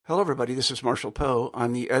Hello, everybody. This is Marshall Poe.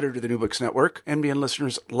 I'm the editor of the New Books Network. NBN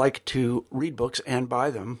listeners like to read books and buy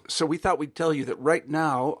them. So we thought we'd tell you that right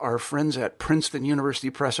now, our friends at Princeton University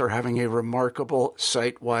Press are having a remarkable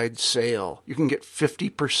site-wide sale. You can get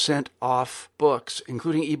 50% off books,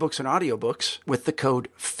 including ebooks and audiobooks, with the code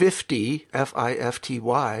 50,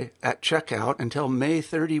 F-I-F-T-Y, at checkout until May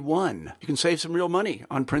 31. You can save some real money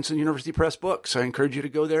on Princeton University Press books. I encourage you to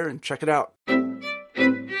go there and check it out.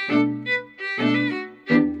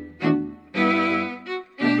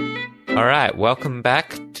 All right, welcome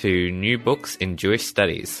back to New Books in Jewish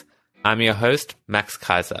Studies. I'm your host, Max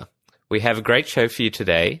Kaiser. We have a great show for you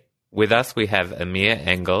today. With us, we have Amir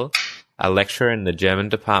Engel, a lecturer in the German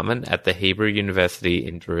department at the Hebrew University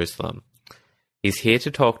in Jerusalem. He's here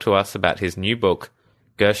to talk to us about his new book,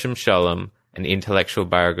 Gershom Scholem, An Intellectual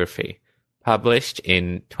Biography, published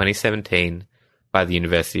in 2017 by the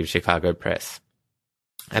University of Chicago Press.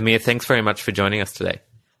 Amir, thanks very much for joining us today.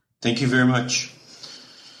 Thank you very much.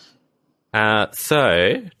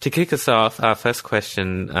 So, to kick us off, our first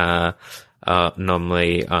question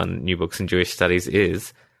normally on New Books in Jewish Studies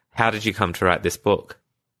is, how did you come to write this book?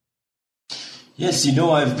 Yes,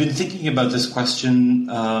 I've been thinking about this question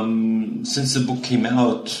since the book came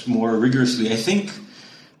out more rigorously. I think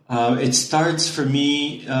it starts for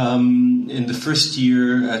me in the first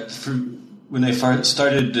year when I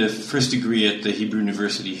started the first degree at the Hebrew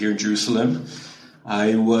University here in Jerusalem.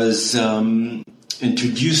 I was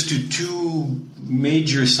introduced to two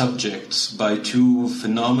major subjects by two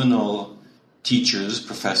phenomenal teachers,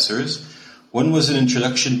 professors. One was an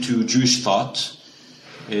introduction to Jewish thought,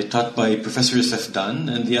 taught by Professor Yosef Dan,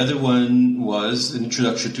 and the other one was an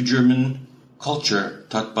introduction to German culture,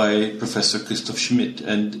 taught by Professor Christoph Schmidt.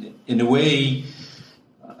 And in a way,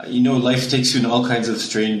 life takes you in all kinds of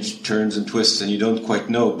strange turns and twists, and you don't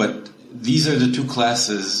quite know, but these are the two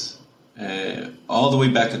classes all the way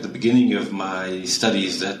back at the beginning of my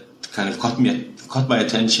studies that kind of caught my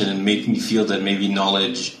attention and made me feel that maybe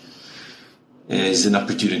knowledge is an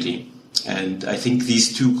opportunity. And I think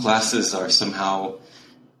these two classes are somehow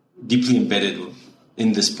deeply embedded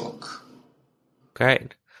in this book.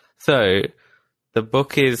 Great. So the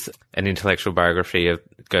book is an intellectual biography of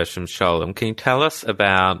Gershom Scholem. Can you tell us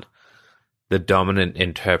about the dominant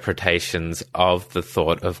interpretations of the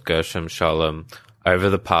thought of Gershom Scholem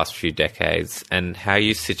over the past few decades, and how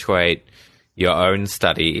you situate your own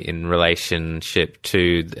study in relationship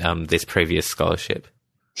to this previous scholarship?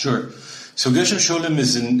 Sure. So Gershom Scholem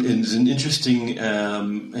is an interesting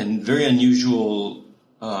and very unusual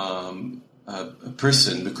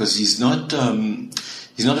person, because he's not a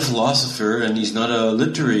philosopher, and he's not a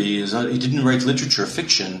literary. He didn't write literature,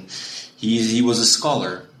 fiction. He was a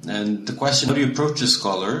scholar, and the question: how do you approach a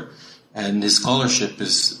scholar? And his scholarship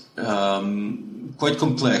is quite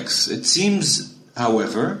complex. It seems,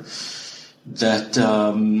 however, that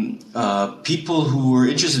people who were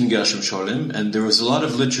interested in Gershom Scholem, and there is a lot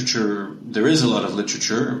of literature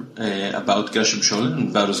about Gershom Scholem and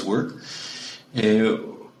about his work,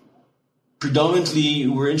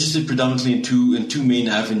 were interested predominantly in two main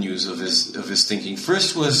avenues of his thinking.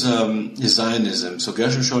 First was his Zionism. So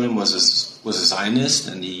Gershom Scholem was a Zionist,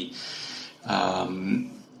 and he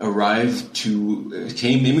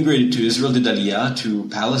immigrated to Israel, did Aliyah to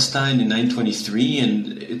Palestine in 923,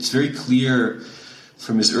 and it's very clear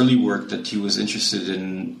from his early work that he was interested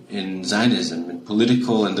in Zionism and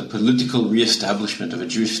the political reestablishment of a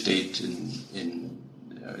Jewish state in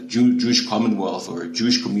Jewish commonwealth or a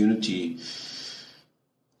Jewish community.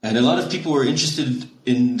 And a lot of people were interested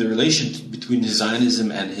in the relation between his Zionism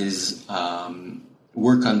and his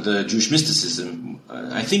work on the Jewish mysticism.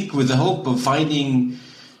 I think with the hope of finding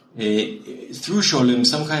through Scholem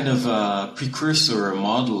some kind of precursor or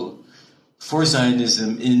model for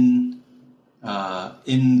Zionism in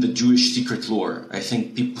the Jewish secret lore. I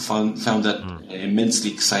think people found that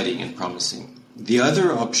immensely exciting and promising. The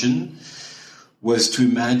other option was to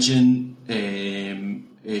imagine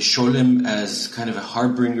Scholem as kind of a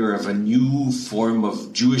harbinger of a new form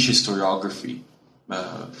of Jewish historiography,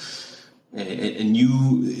 a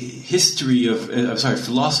new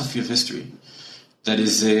philosophy of history that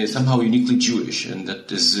is somehow uniquely Jewish, and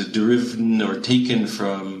that is derived or taken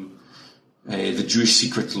from the Jewish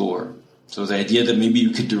secret lore. So the idea that maybe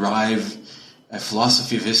you could derive a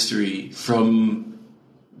philosophy of history from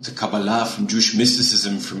the Kabbalah, from Jewish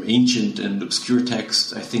mysticism, from ancient and obscure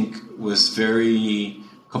texts, I think was very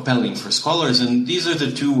compelling for scholars. And these are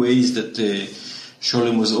the two ways that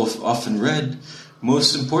Scholem was often read,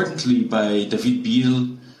 most importantly by David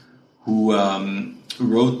Biel, who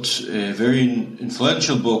wrote a very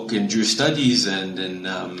influential book in Jewish studies and in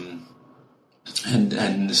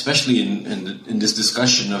and especially in this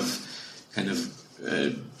discussion of kind of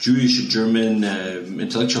Jewish and German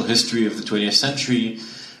intellectual history of the 20th century,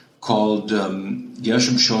 called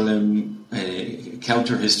Gershom Scholem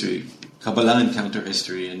Counter History, Kabbalah and Counter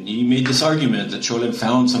History. And he made this argument that Scholem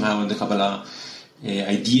found somehow in the Kabbalah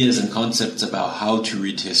ideas and concepts about how to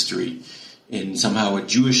read history in somehow a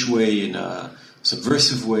Jewish way, in a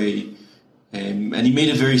subversive way. And he made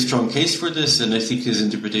a very strong case for this, and I think his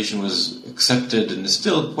interpretation was accepted and is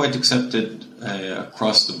still quite accepted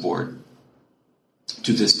across the board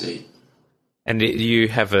to this day. And you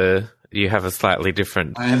have a slightly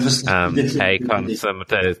different take on some of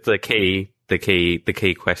the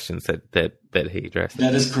key questions that he addressed.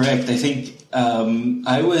 That is correct. I think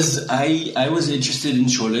I was interested in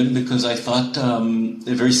Scholem because I thought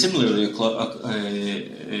very similarly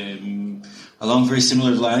along very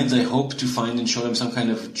similar lines. I hope to find in Scholem some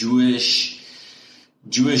kind of Jewish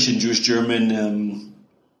and Jewish German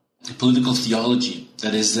political theology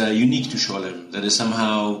that is unique to Scholem, that is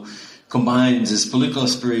somehow combines his political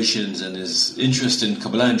aspirations and his interest in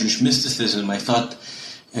Kabbalah and Jewish mysticism. I thought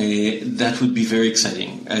that would be very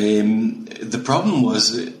exciting. The problem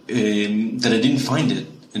was that I didn't find it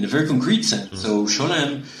in a very concrete sense. So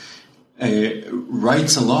Scholem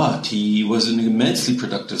writes a lot. He was an immensely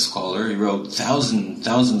productive scholar. He wrote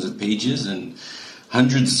thousands of pages and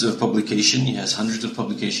hundreds of publications. He has hundreds of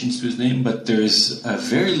publications to his name, but there's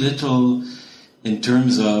very little in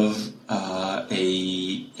terms of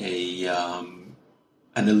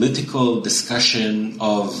analytical discussion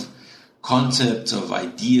of concepts, of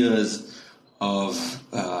ideas, of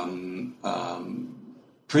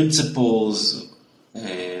principles,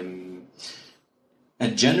 and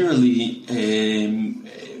generally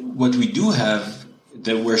what we do have,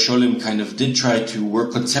 that where Scholem kind of did try to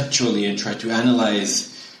work conceptually and try to analyze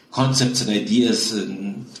concepts and ideas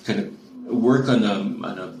and kind of work on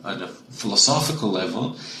a philosophical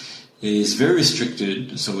level, is very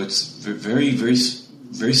restricted. So it's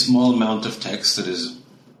very small amount of text that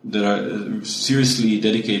are seriously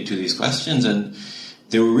dedicated to these questions, and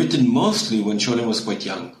they were written mostly when Scholem was quite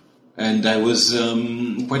young, and I was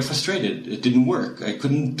quite frustrated. It didn't work. I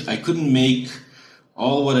couldn't make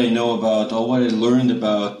all what I know about, all what I learned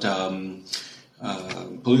about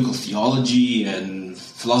political theology and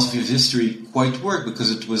philosophy of history quite work, because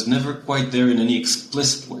it was never quite there in any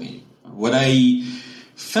explicit way. What I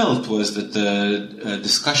felt was that the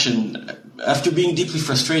discussion, after being deeply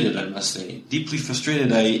frustrated, I must say,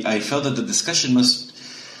 I felt that the discussion must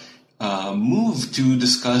move to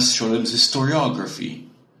discuss Scholem's historiography.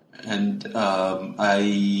 And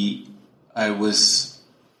I was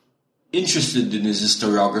interested in his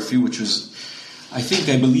historiography, which was, I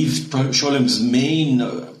believe, Scholem's main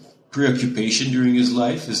preoccupation during his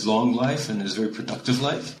life, his long life, and his very productive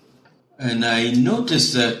life. And I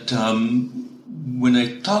noticed that when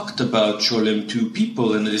I talked about Scholem to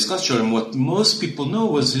people and I discussed Scholem, what most people know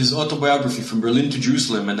was his autobiography, From Berlin to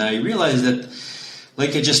Jerusalem. And I realized that,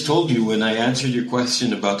 like I just told you when I answered your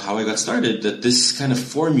question about how I got started, that this kind of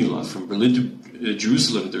formula, From Berlin to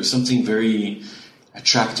Jerusalem, there's something very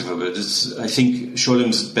attractive of it. It's, I think,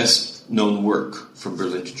 Scholem's best known work, From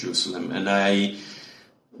Berlin to Jerusalem. And I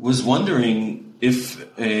was wondering if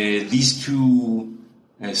these two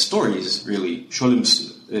stories, really,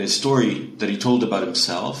 Scholem's story that he told about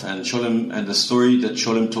himself and the story that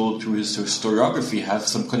Scholem told through his historiography, have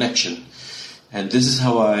some connection. And this is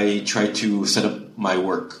how I try to set up my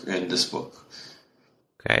work in this book.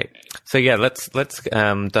 Okay. So yeah, let's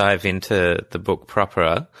dive into the book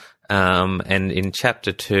proper. And in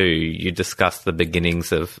chapter 2, you discuss the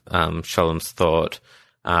beginnings of Scholem's thought,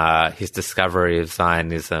 his discovery of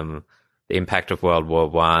Zionism, the impact of World War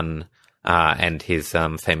I, and his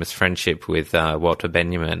famous friendship with Walter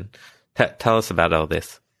Benjamin. Tell us about all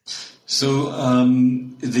this. So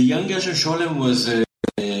the young Gershom Scholem was a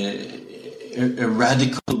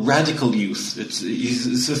radical youth.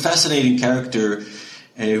 He's a fascinating character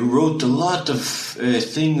who wrote a lot of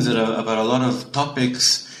things about a lot of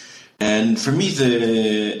topics. And for me,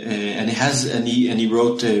 he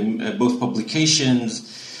wrote both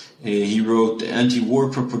publications. He wrote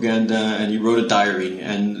anti-war propaganda, and he wrote a diary.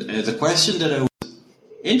 And the question that I was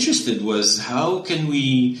interested was, how can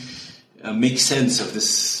we make sense of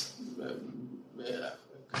this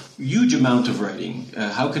huge amount of writing?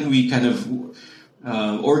 How can we kind of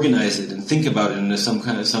organize it and think about it in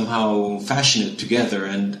somehow fashion it together?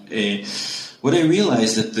 And what I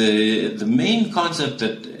realized that the main concept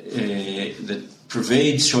that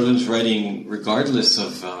pervades Scholem's writing, regardless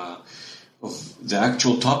of the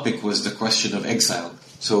actual topic, was the question of exile.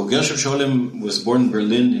 So Gershom Scholem was born in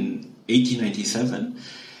Berlin in 1897,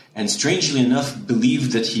 and strangely enough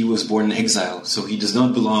believed that he was born in exile, so he does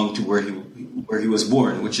not belong to where he was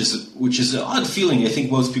born, which is an odd feeling. I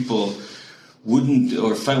think most people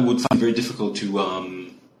would find very difficult to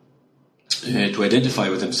identify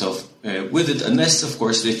with himself with it, unless, of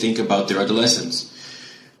course, they think about their adolescence,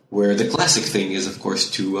 where the classic thing is, of course,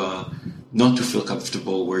 to not to feel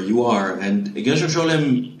comfortable where you are. And Gershom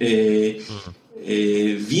Scholem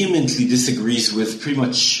vehemently disagrees with pretty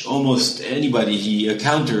much almost anybody he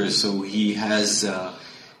encounters. So he has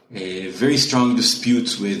very strong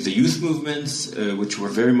disputes with the youth movements, which were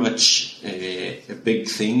very much a big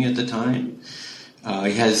thing at the time.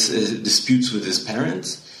 He has disputes with his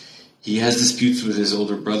parents. He has disputes with his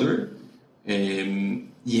older brother.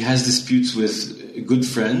 He has disputes with good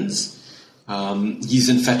friends. He's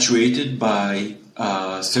infatuated by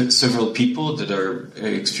several people that are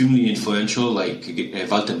extremely influential, like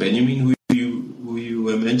Walter Benjamin, who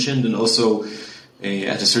you mentioned, and also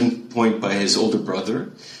at a certain point by his older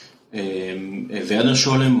brother, Werner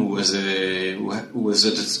Scholem, who was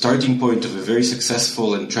at the starting point of a very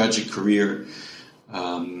successful and tragic career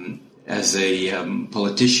as a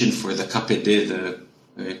politician for the KPD,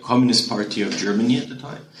 the Communist Party of Germany at the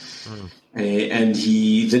time. And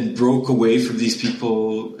he then broke away from these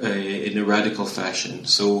people in a radical fashion.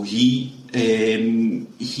 So he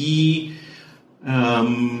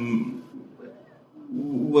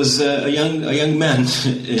was a young man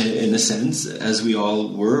in a sense, as we all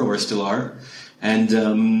were or still are, and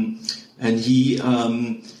he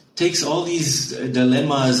takes all these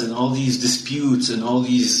dilemmas and all these disputes and all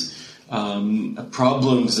these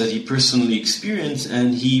problems that he personally experienced,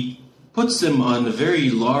 and he puts them on a very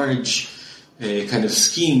large kind of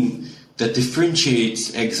scheme that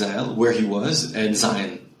differentiates exile, where he was, and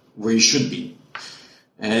Zion, where he should be.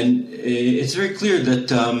 And it's very clear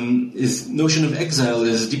that his notion of exile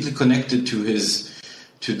is deeply connected to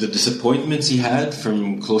the disappointments he had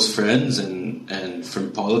from close friends and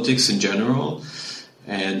from politics in general,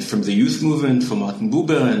 and from the youth movement, from Martin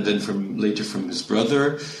Buber, and then later from his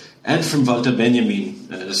brother, and from Walter Benjamin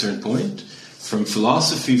at a certain point, from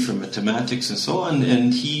philosophy, from mathematics, and so on.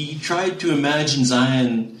 And he tried to imagine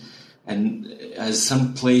Zion as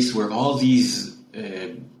some place where all these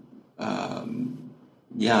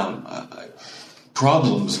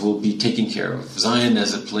problems will be taken care of. Zion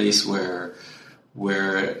as a place where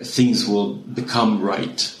things will become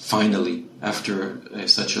right, finally, after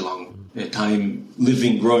such a long time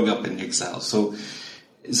growing up in exile. So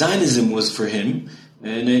Zionism was for him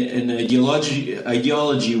an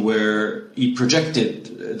ideology where he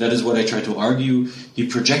projected, that is what I try to argue, he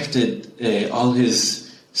projected all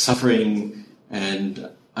his suffering and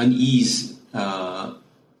unease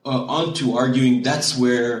onto arguing that's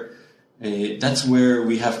where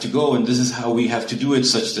we have to go, and this is how we have to do it,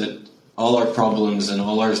 such that all our problems and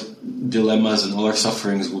all our dilemmas and all our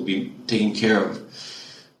sufferings will be taken care of.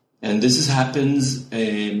 And this happens.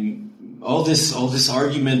 All this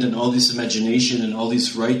argument and all this imagination and all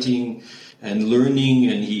this writing and learning,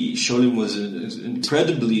 and Scholem was an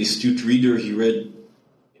incredibly astute reader. He read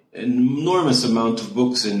an enormous amount of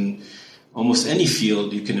books in almost any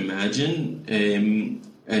field you can imagine,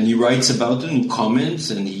 and he writes about them in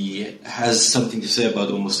comments, and he has something to say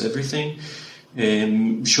about almost everything.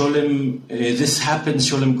 Scholem, this happens.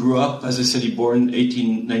 Scholem grew up, as I said, he born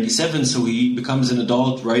 1897, so he becomes an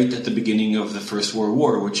adult right at the beginning of the First World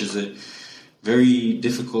War, which is a very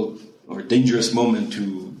difficult or dangerous moment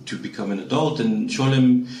to become an adult. And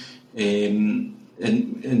Scholem, and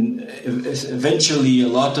eventually, a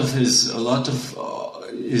lot of his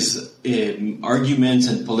arguments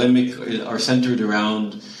and polemic are centered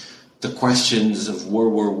around the questions of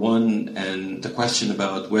World War I and the question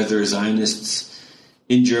about whether Zionists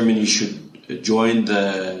in Germany should join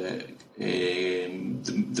the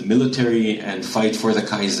military and fight for the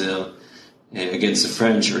Kaiser against the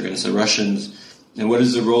French or against the Russians, and what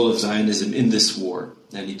is the role of Zionism in this war.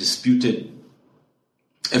 And he disputed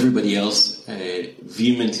everybody else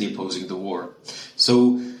vehemently opposing the war.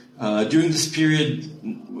 So during this period,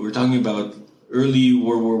 we're talking about early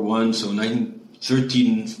World War I, so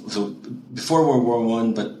 1913, so before World War I,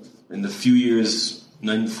 but in the few years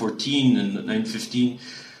 1914 and 1915,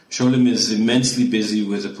 Scholem is immensely busy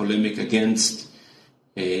with a polemic against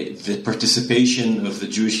the participation of the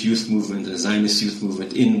Jewish youth movement, the Zionist youth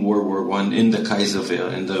movement in World War I, in the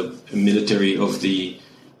Kaiserwehr, in the military of the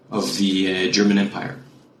German Empire.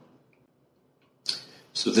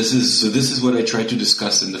 So this is what I try to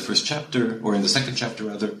discuss in the first chapter, or in the second chapter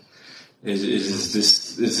rather, is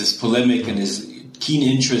this polemic and his keen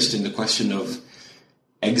interest in the question of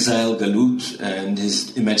exile, Galut, and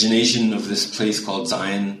his imagination of this place called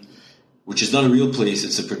Zion, which is not a real place.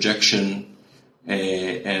 It's a projection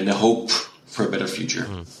and a hope for a better future.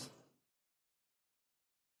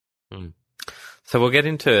 So we'll get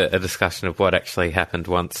into a discussion of what actually happened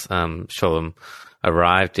once Sholem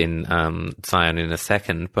arrived in Zion in a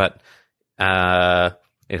second, but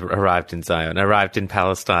it arrived in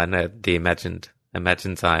Palestine, the imagined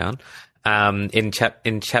Zion. In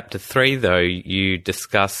chapter 3, though, you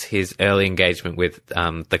discuss his early engagement with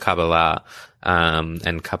the Kabbalah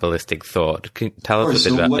and Kabbalistic thought. Can you tell us a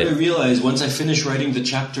bit about what this? I realized once I finished writing the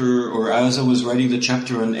chapter, or as I was writing the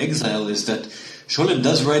chapter on exile, is that Sholem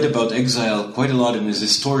does write about exile quite a lot in his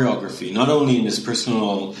historiography, not only in his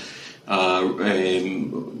personal,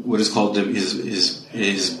 what is called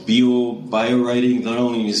his bio writing, not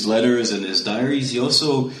only in his letters and his diaries. He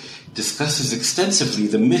also discusses extensively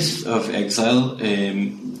the myth of exile,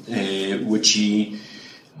 which he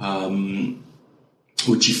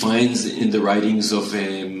finds in the writings of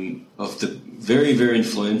the very, very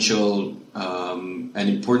influential and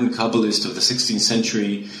important Kabbalist of the 16th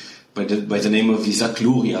century by the name of Isaac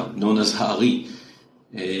Luria, known as Ha'ari.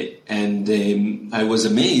 And I was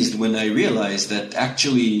amazed when I realized that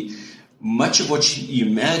actually much of what he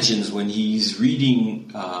imagines when he's reading,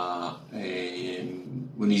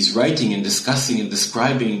 when he's writing and discussing and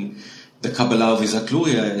describing the Kabbalah of Isaac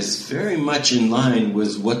Luria is very much in line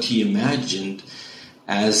with what he imagined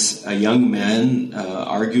as a young man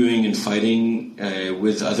arguing and fighting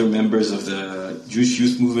with other members of the Jewish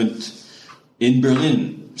youth movement in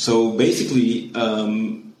Berlin. So basically,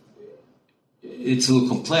 it's a little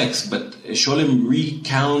complex, but Sholem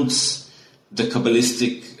recounts the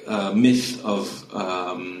Kabbalistic myth of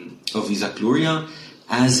Isaac Luria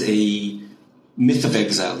as a myth of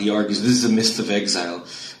exile. He argues this is a myth of exile,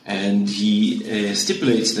 and he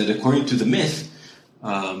stipulates that according to the myth,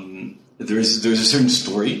 there's a certain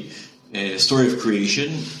story, a story of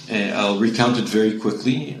creation. I'll recount it very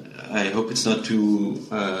quickly. I hope it's not too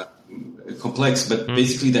complex, but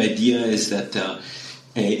basically the idea is that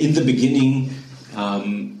in the beginning,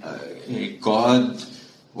 God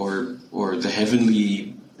or the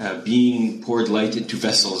heavenly being poured light into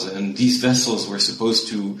vessels, and these vessels were supposed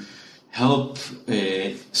to help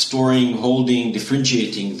storing, holding,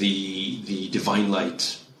 differentiating the divine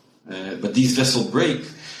light. But these vessels break,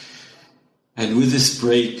 and with this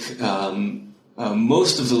break,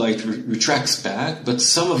 most of the light retracts back, but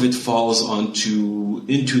some of it falls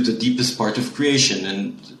into the deepest part of creation.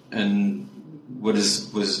 And what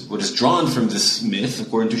is drawn from this myth,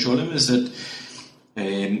 according to Sholem, is that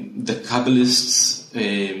the Kabbalists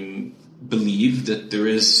believe that there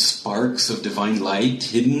is sparks of divine light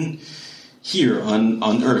hidden here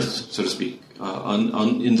on earth, so to speak,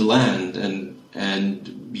 in the land,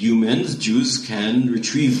 and humans, Jews, can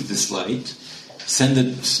retrieve this light,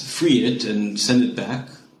 free it, and send it back.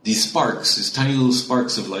 These sparks, these tiny little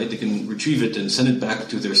sparks of light, they can retrieve it and send it back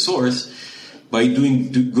to their source by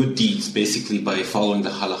doing good deeds, basically by following the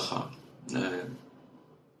halakha.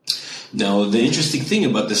 Now, the interesting thing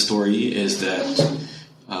about this story is that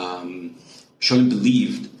Sholem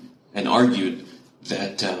believed and argued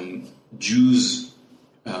that Jews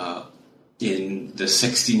in the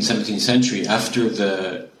 16th, 17th century, after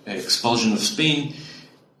the expulsion of Spain,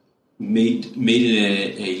 made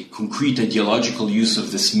a concrete ideological use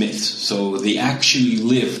of this myth. So they actually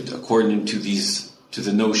lived according to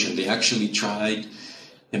the notion. They actually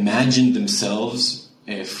imagined themselves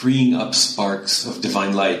freeing up sparks of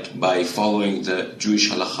divine light by following the Jewish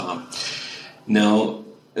halakha. Now,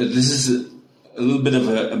 this is a little bit of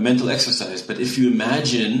a mental exercise, but if you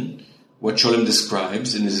imagine what Sholem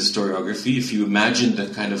describes in his historiography, if you imagine the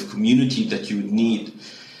kind of community that you would need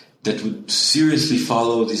that would seriously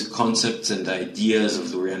follow these concepts and ideas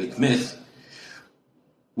of the Orianic myth,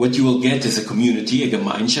 what you will get is a community, a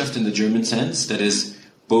Gemeinschaft in the German sense, that is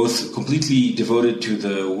both completely devoted to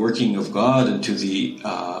the working of God and to the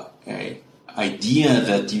idea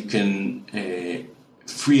that you can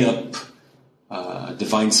free up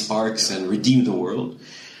divine sparks and redeem the world.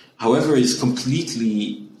 However, is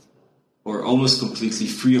completely or almost completely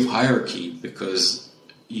free of hierarchy, because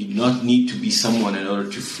you do not need to be someone in order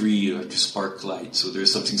to free or to spark light. So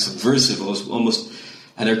there's something subversive, almost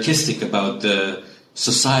anarchistic about the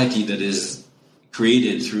society that is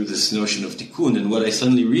created through this notion of tikkun. And what I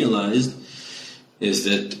suddenly realized is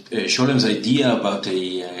that Sholem's idea about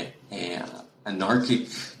a anarchic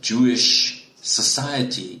Jewish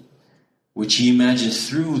society, which he imagined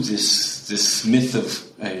through this myth of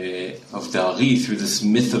the Ari, through this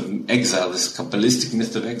myth of exile, this Kabbalistic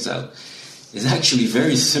myth of exile, is actually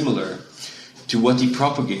very similar to what he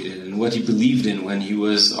propagated and what he believed in when he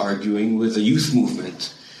was arguing with the youth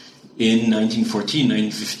movement in 1914,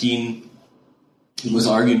 1915 he was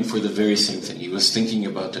arguing for the very same thing. He was thinking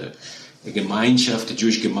about a Gemeinschaft, a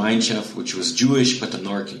Jewish Gemeinschaft, which was Jewish but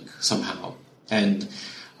anarchic somehow. And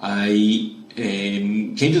I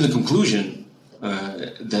came to the conclusion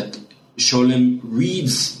that Scholem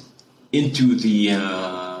reads into the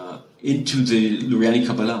Luriani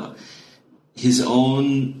Kabbalah his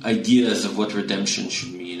own ideas of what redemption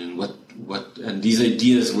should mean, and these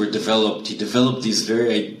ideas were developed. He developed these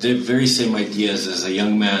very same ideas as a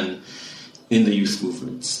young man in the youth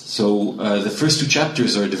movements. So the first two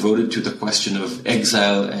chapters are devoted to the question of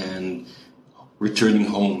exile and returning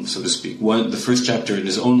home, so to speak. The first chapter in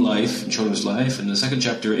his own life, in Scholem's life, and the second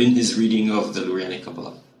chapter in his reading of the Luriani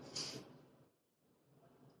Kabbalah.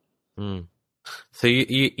 So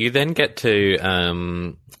you then get to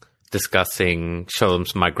discussing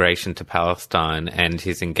Scholem's migration to Palestine and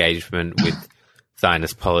his engagement with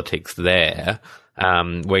Zionist politics there,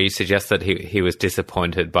 where you suggest that he was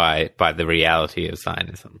disappointed by the reality of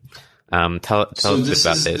Zionism. Tell us a bit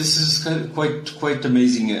about this. This is kind of quite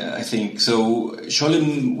amazing, I think. So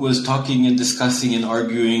Scholem was talking and discussing and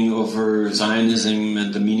arguing over Zionism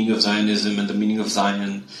and the meaning of Zionism and the meaning of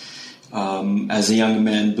Zion. As a young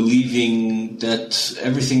man, believing that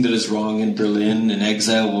everything that is wrong in Berlin in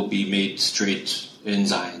exile will be made straight in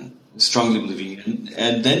Zion, strongly believing it.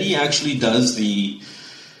 And then he actually does the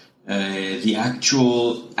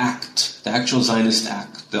actual act, the actual Zionist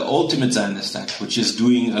act, the ultimate Zionist act, which is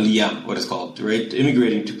doing Aliyah, what it's called, right?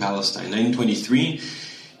 Immigrating to Palestine. 1923,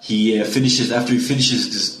 after he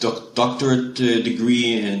finishes his doctorate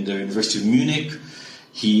degree in the University of Munich,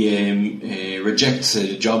 he rejects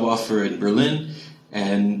a job offer in Berlin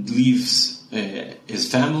and leaves his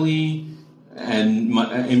family and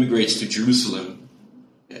immigrates to Jerusalem.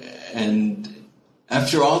 And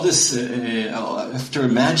after all this, after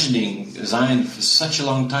imagining Zion for such a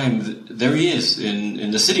long time, there he is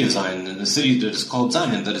in the city of Zion, in the city that is called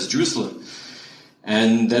Zion, that is Jerusalem.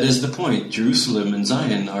 And that is the point. Jerusalem and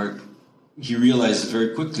Zion he realizes very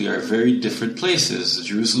quickly, are very different places.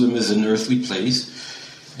 Jerusalem is an earthly place.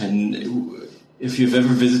 And if you've ever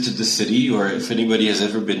visited the city, or if anybody has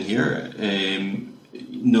ever been here,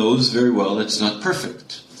 knows very well it's not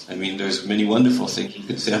perfect. I mean, there's many wonderful things you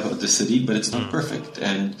could say about the city, but it's not perfect.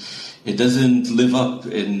 And it doesn't live up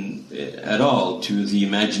at all to the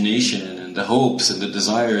imagination and the hopes and the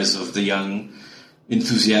desires of the young,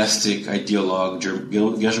 enthusiastic ideologue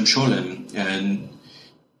Gershom Scholem. And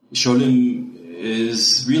Scholem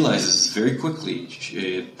realizes very quickly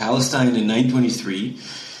Palestine in 923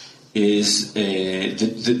 is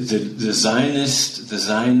the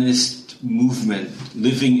Zionist movement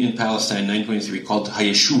living in Palestine in 923 called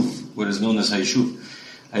Hayeshuv, what is known as Hayeshuv.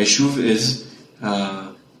 Hayeshuv is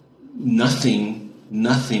nothing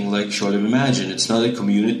like Scholem imagined. It's not a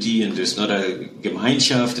community, and there's not a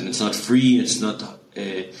Gemeinschaft, and it's not free. It's not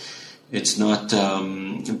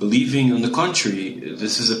believing. On the contrary,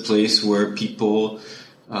 this is a place where people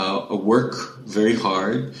work very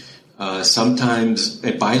hard, sometimes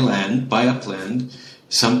buy up land,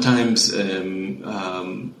 sometimes in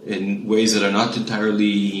ways that are not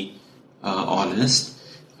entirely honest,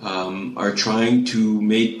 are trying to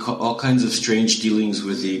make all kinds of strange dealings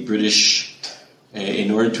with the British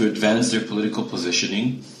in order to advance their political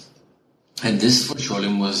positioning. And this, for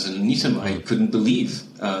Scholem, was an anathema. I couldn't believe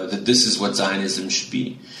that this is what Zionism should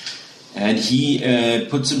be. And he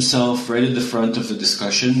puts himself right at the front of the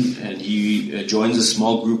discussion, and he joins a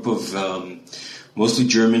small group of mostly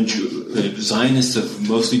German Zionists of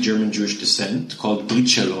mostly German Jewish descent called Brit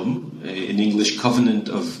Shalom, in English, Covenant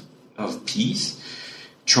of Peace,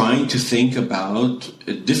 trying to think about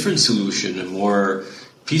a different solution, a more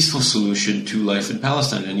peaceful solution to life in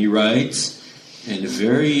Palestine. And he writes in a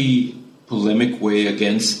very polemic way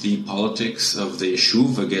against the politics of the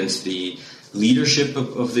Yeshuv, against the leadership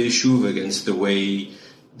of the Yeshuv, against the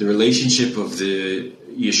relationship of the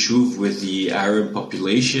Yeshuv with the Arab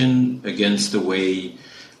population, against the way,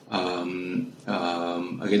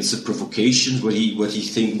 against the provocations, what he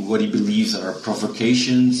believes are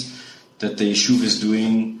provocations that the Yeshuv is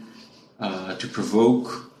doing to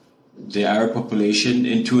provoke the Arab population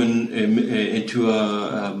into a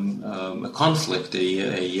conflict,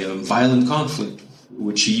 a violent conflict,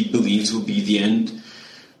 which he believes will be the end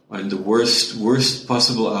and the worst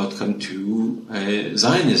possible outcome to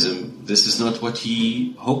Zionism. This is not what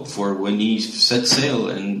he hoped for when he set sail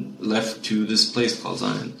and left to this place called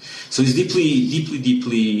Zion. So he's deeply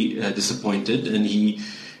disappointed, and he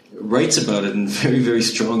writes about it in very, very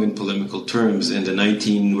strong and polemical terms in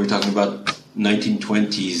we're talking about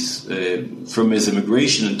 1920s, from his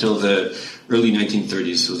immigration until the early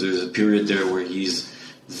 1930s. So there's a period there where he's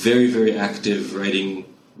very, very active, writing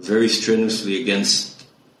very strenuously against,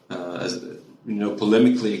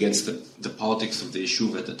 polemically against the politics of the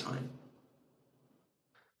Yishuv at the time.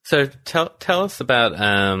 So tell us about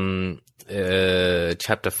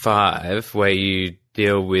chapter 5, where you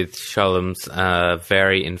deal with Sholom's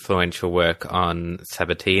very influential work on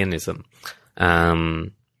Sabbateanism.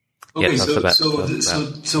 Okay,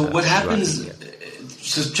 so what happens?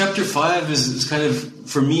 So chapter 5 is kind of,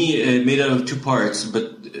 for me, made out of two parts.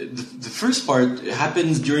 But the first part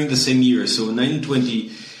happens during the same year. So in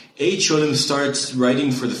 1928, Sholem starts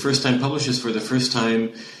writing for the first time, publishes for the first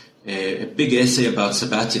time a big essay about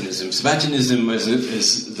Sabbateanism. Sabbateanism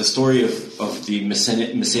is the story of the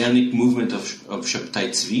messianic movement of Shabtai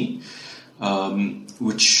Tzvi,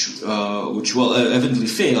 which evidently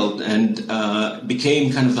failed and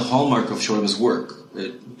became kind of the hallmark of Sholem's work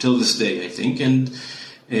till this day, I think. And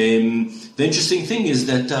the interesting thing is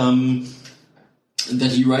that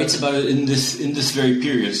he writes about it in this very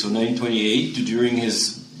period, so 1928, during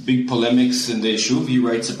his big polemics in the Yishuv, he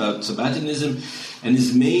writes about Sabbateanism. And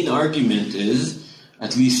his main argument is,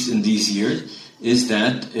 at least in these years, is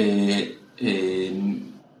that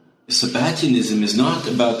Sabbateanism is not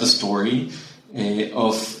about the story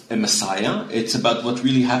of a Messiah. It's about what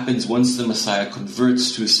really happens once the Messiah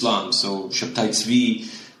converts to Islam. So Shabtai Tzvi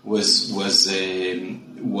was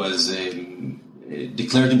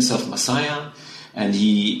declared himself Messiah, and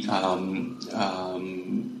he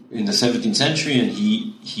in the 17th century, and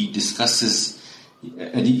he discusses.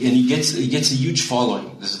 And he gets a huge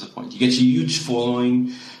following. This is the point. He gets a huge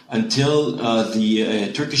following until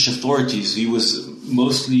the Turkish authorities. He was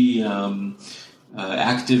mostly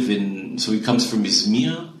active in. So he comes from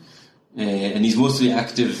Izmir, and he's mostly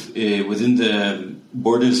active within the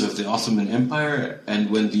borders of the Ottoman Empire.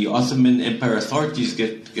 And when the Ottoman Empire authorities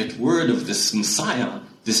get word of this Messiah,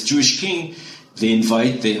 this Jewish king, they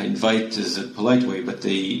invite is a polite way, but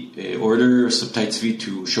they order Shabtai Tzvi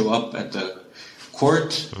to show up at the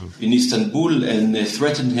court in Istanbul and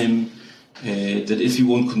threaten him that if he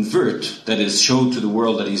won't convert, that is, show to the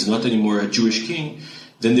world that he's not anymore a Jewish king,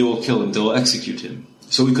 then they will kill him, they will execute him.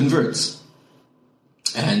 So he converts.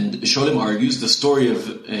 And Sholem argues the story of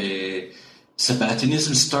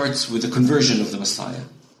Sabbateanism starts with the conversion of the Messiah.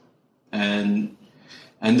 And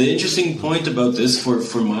the interesting point about this for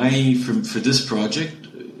this project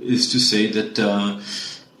is to say that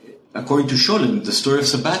according to Sholem, the story of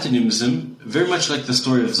Sabbateanism, very much like the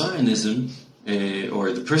story of Zionism,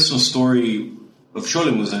 or the personal story of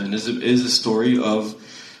Sholem with Zionism, is a story of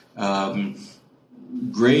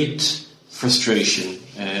great frustration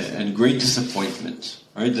and great disappointment.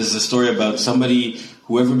 Right? This is a story about somebody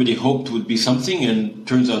who everybody hoped would be something and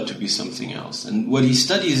turns out to be something else. And what he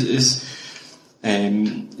studies is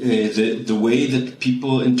the way that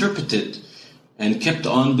people interpreted and kept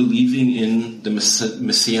on believing in the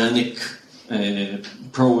messianic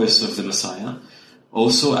prowess of the Messiah,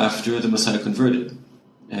 also after the Messiah converted.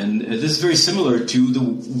 And this is very similar to the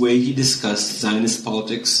way he discussed Zionist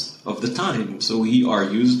politics of the time. So he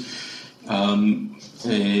argues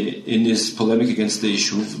in his polemic against the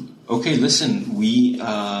Yishuv, okay, listen, we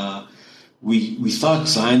thought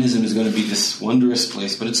Zionism is going to be this wondrous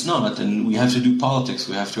place, but it's not, and we have to do politics.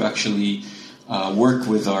 We have to actually work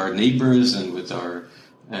with our neighbors and with our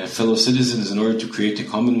fellow citizens in order to create a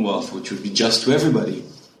commonwealth which would be just to everybody.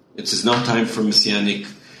 It is not time for messianic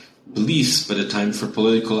beliefs, but a time for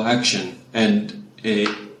political action. And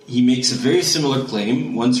he makes a very similar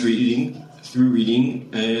claim once reading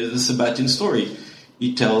the Sabbatean story.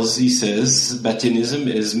 He says Sabbateanism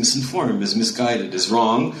is misinformed, is misguided, is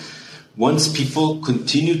wrong. Once people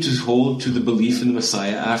continue to hold to the belief in the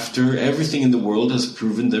Messiah after everything in the world has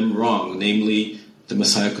proven them wrong, namely the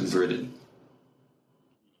Messiah converted.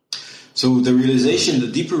 So the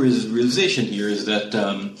deeper realization here is that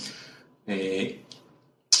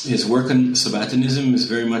his work on Sabbateanism is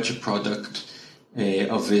very much a product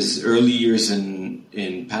of his early years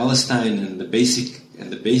in Palestine, and the basic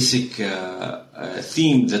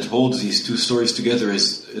theme that holds these two stories together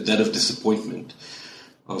is that of disappointment,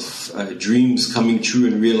 of dreams coming true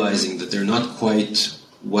and realizing that they're not quite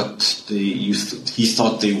what he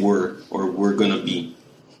thought they were or were going to be.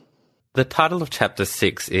 The title of chapter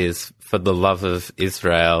 6 is For the Love of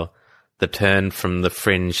Israel, the turn from the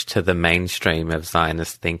fringe to the mainstream of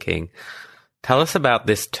Zionist thinking. Tell us about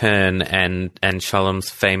this turn and Sholem's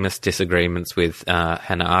famous disagreements with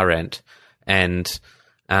Hannah Arendt, and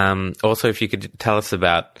also if you could tell us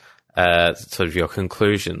about sort of your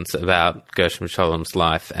conclusions about Gershom Sholem's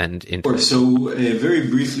life and interest. So very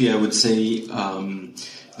briefly, I would say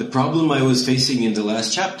the problem I was facing in the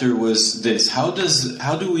last chapter was this: how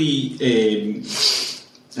do we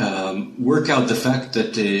work out the fact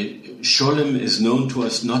that Sholem is known to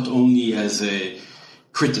us not only as a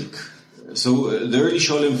critic. So the early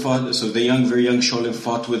Sholem fought, so the very young Sholem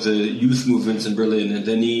fought with the youth movements in Berlin, and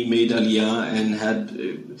then he made Aliyah and had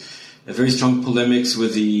a very strong polemics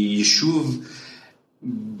with the Yeshuv.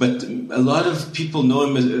 But a lot of people know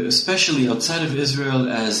him, especially outside of Israel,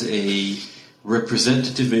 as a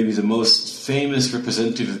representative, maybe the most famous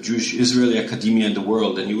representative of Jewish Israeli academia in the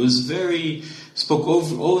world. And he was spoke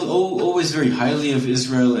always very highly of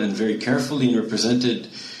Israel and very carefully, and represented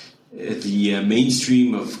the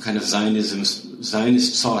mainstream of kind of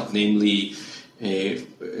Zionist thought, namely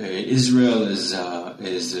Israel is a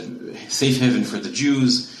safe haven for the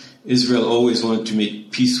Jews. Israel always wanted to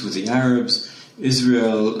make peace with the Arabs.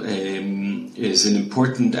 Israel is an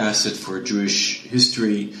important asset for Jewish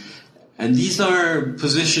history. And these are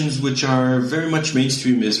positions which are very much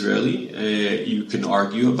mainstream Israeli. You can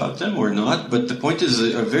argue about them or not, but the point is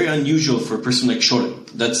are very unusual for a person like Sholem.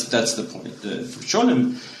 That's the point. For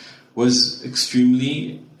Sholem was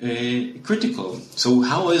extremely critical. So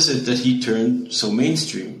how is it that he turned so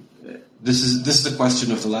mainstream? This is the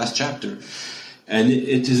question of the last chapter. And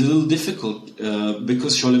it is a little difficult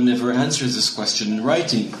because Sholem never answers this question in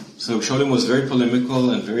writing. So Sholem was very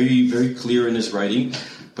polemical and very, very clear in his writing,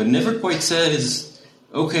 but never quite says,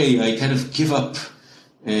 okay, I kind of give up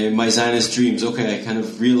my Zionist dreams. Okay, I kind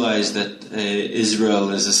of realize that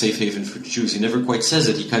Israel is a safe haven for Jews. He never quite says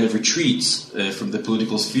it. He kind of retreats from the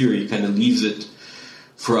political sphere. He kind of leaves it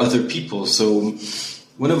for other people. So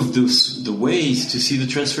one of the ways to see the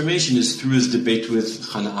transformation is through his debate with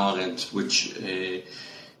Hannah Arendt, which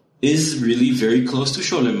is really very close to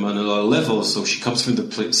Sholem on a lot of levels. So she comes from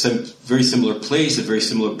very similar place, a very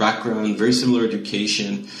similar background, very similar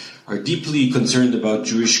education, are deeply concerned about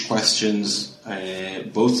Jewish questions,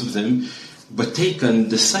 both of them, but take on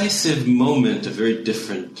decisive moment a very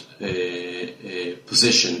different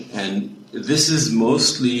position. And this is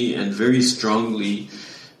mostly and very strongly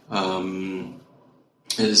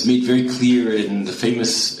it is made very clear in the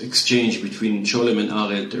famous exchange between Sholem and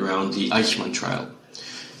Arendt around the Eichmann trial.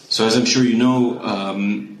 So as I'm sure you know,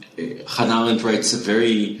 Hannah Arendt writes a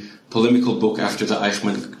very polemical book after the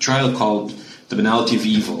Eichmann trial called The Banality of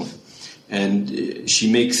Evil. And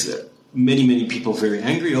she makes many, many people very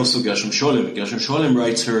angry, also Gershom Sholem. Gershom Sholem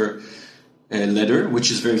writes her a letter,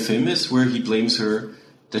 which is very famous, where he blames her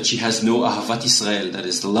that she has no Ahavat Israel, that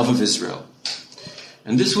is the love of Israel.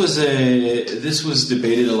 And this was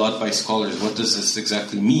debated a lot by scholars. What does this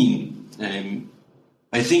exactly mean?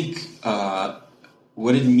 I think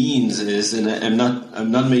what it means is, and I'm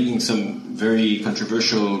not making some very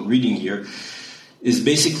controversial reading here, is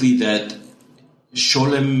basically that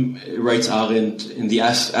Sholem, writes Arendt, in the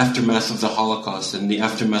aftermath of the Holocaust and the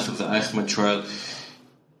aftermath of the Eichmann trial,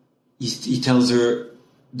 he tells her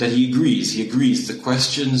that he agrees. He agrees. The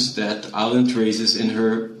questions that Arendt raises in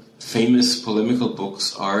her famous polemical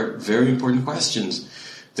books are very important questions.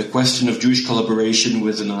 The question of Jewish collaboration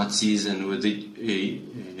with the Nazis and with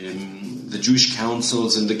the Jewish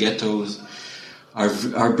councils and the ghettos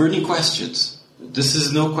are burning questions. This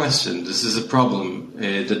is no question. This is a problem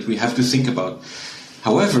that we have to think about.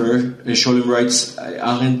 However, Sholem writes,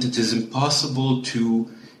 Arendt, it is impossible to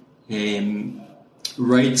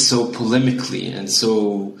write so polemically and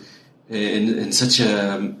so in such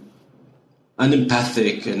a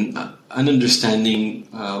unempathic and ununderstanding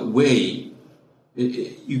way.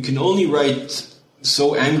 You can only write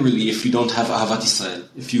so angrily if you don't have Ahavat Israel.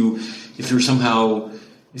 If you're somehow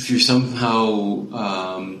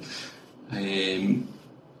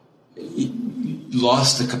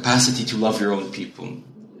lost the capacity to love your own people.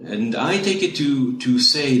 And I take it to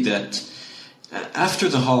say that after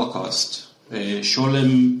the Holocaust,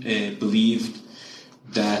 Sholem believed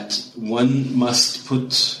that one must put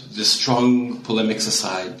the strong polemics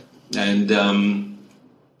aside and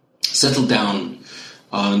settle down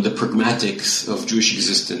on the pragmatics of Jewish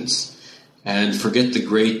existence and forget the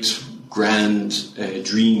great, grand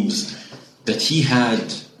dreams that he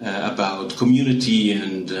had about community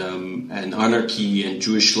and anarchy and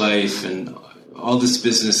Jewish life, and all this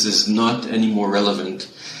business is not any more relevant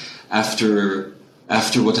after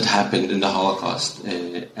what had happened in the Holocaust.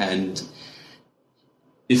 And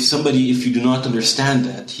if you do not understand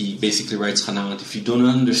that, he basically writes Hannah Arendt, if you do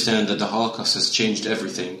not understand that the Holocaust has changed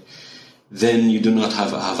everything, then you do not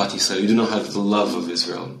have Ahavat Israel, you do not have the love of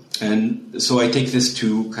Israel. And so I take this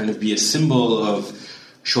to kind of be a symbol of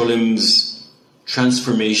Sholem's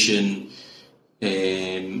transformation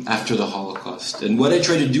after the Holocaust. And what I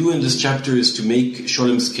try to do in this chapter is to make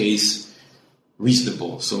Sholem's case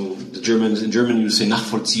reasonable. So in German you say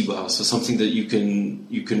nachvollziehbar, so something that you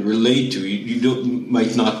can relate to. You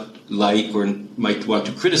might not like or might want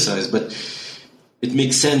to criticize, but it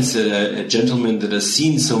makes sense that a gentleman that has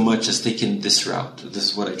seen so much has taken this route.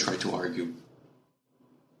 This is what I try to argue.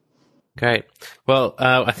 Great. Well,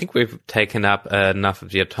 I think we've taken up enough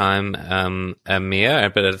of your time, Amir,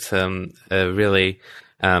 but it's a really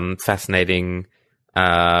fascinating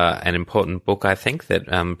and important book, I think,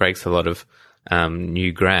 that breaks a lot of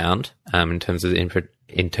new ground in terms of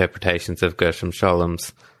interpretations of Gershom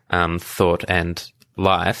Scholem's thought and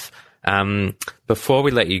life. Before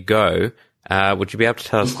we let you go, would you be able to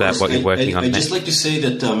tell us about what you're working on I'd next? just like to say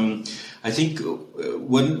that I think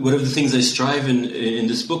one of the things I strive in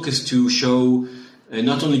this book is to show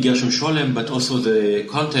not only Gershom Scholem, but also the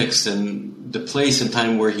context and the place and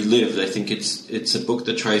time where he lived. I think it's a book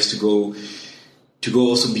that tries to go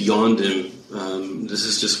also beyond him. This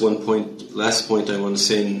is just last point I want to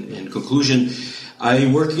say in conclusion.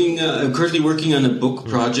 I'm currently working on a book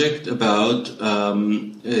project about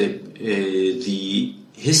the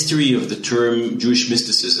history of the term Jewish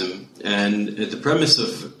mysticism. And the premise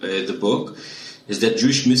of the book is that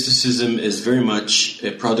Jewish mysticism is very much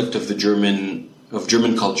a product of German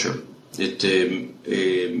culture. It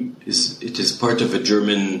is part of a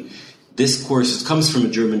German discourse. It comes from a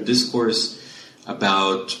German discourse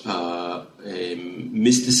about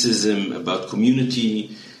mysticism, about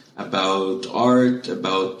community, about art,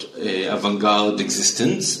 about avant-garde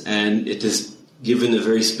existence, and it is given a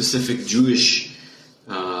very specific Jewish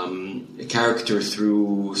character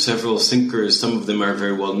through several thinkers. Some of them are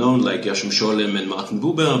very well known, like Gershom Scholem and Martin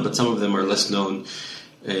Buber, but some of them are less known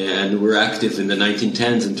and were active in the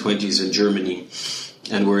 1910s and 20s in Germany,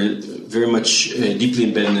 and were very much deeply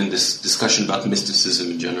embedded in this discussion about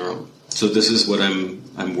mysticism in general. So this is what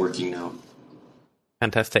I'm working now.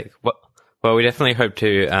 Fantastic. Well, we definitely hope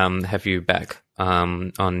to have you back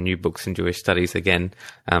on New Books in Jewish Studies again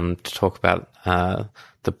to talk about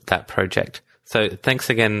that project. So thanks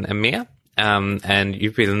again, Amir. And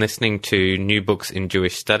you've been listening to New Books in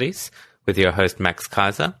Jewish Studies with your host, Max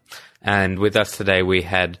Kaiser. And with us today, we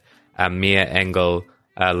had Amir Engel,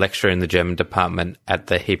 a lecturer in the German department at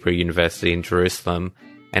the Hebrew University in Jerusalem.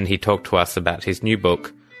 And he talked to us about his new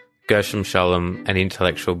book, Gershom Scholem, An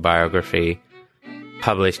Intellectual Biography,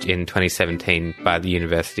 published in 2017 by the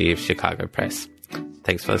University of Chicago Press.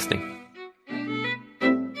 Thanks for listening.